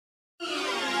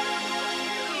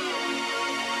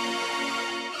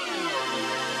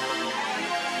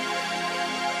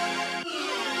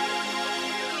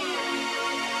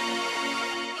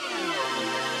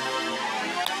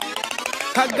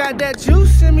I got that juice,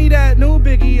 send me that new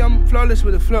biggie, I'm flawless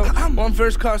with the flow. One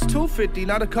verse costs $250,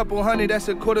 not a couple hundred, that's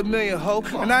a $250,000, ho.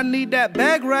 And I need that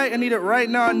bag right, I need it right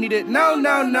now, I need it now.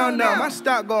 My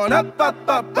stock going up.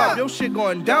 Your shit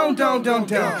going down.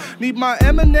 Need my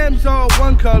M&M's all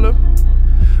one color,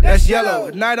 that's yellow.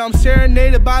 At night I'm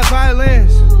serenaded by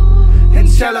violins and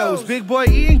cellos. Big boy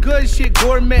eating good shit,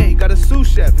 gourmet. Got a sous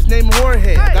chef, his name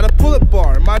Jorge. Got a pull-up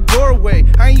bar in my doorway.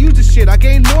 I ain't used the shit, I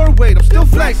gained more weight, I'm still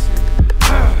flexing.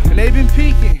 And they been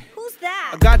peeking. Who's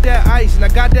that? I got that ice and I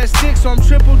got that stick, so I'm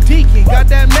triple deaking. Got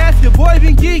that math, your boy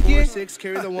been geeking. 6,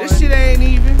 carry the 1. This shit ain't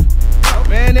even.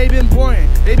 Man, they been boring,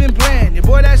 they been bland. Your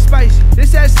boy that spicy,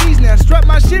 this that seasoning. I strut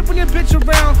my shit when your bitch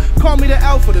around. Call me the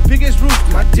alpha, the biggest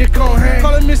rooster. My dick on hang.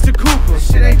 Call him Mr. Cooper.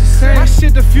 This shit ain't the same. My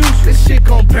shit the future. This shit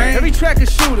gon' bang. Every track a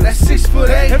shooter. That's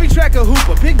 6'8". Every track a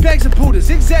hooper. Big bags of Buddha,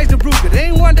 zigzags the Ruger. They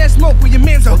ain't want that smoke when your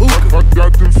man's a hookah. I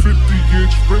got them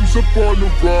 50-inch rims up on the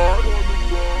rod.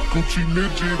 Gucci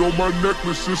midget on my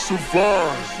necklace, it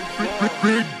survives.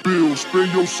 Big bill,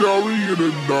 spend your salary in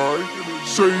a night.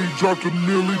 Say he dropped $1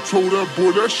 million, told that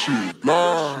boy that shit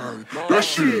lie. That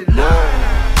shit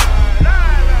lie.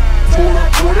 Told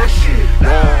that boy that shit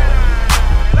lie.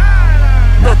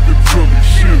 Nothing to me,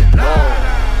 shit lie.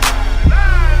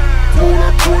 Told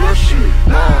that boy that shit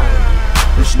lie.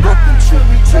 It's nothing to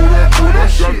me, told that boy that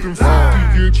shit lie. Got them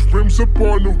 50-inch rims up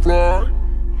on the ride.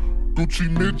 Gucci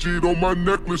midget on my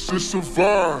necklace, it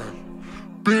survived.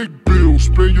 Big bill,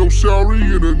 spend your salary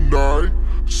in a night.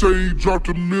 Say he dropped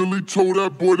 $1 million, told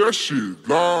that boy that shit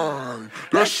lie.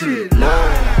 That shit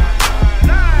lie.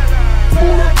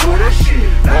 Told that boy that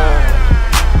shit lie.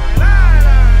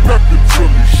 Nothing to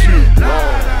me, shit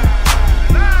lie.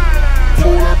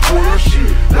 Told that boy that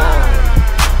shit lie.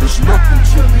 It's nothing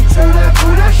to me, told that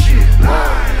boy that shit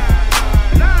lie.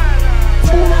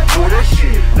 Told that boy that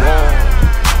shit lie.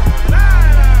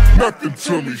 Nothing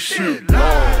to me, shit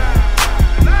lie.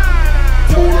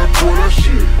 Told that boy that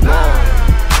shit lie.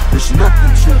 It's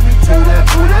nothing to me, told that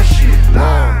boy that shit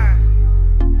lie.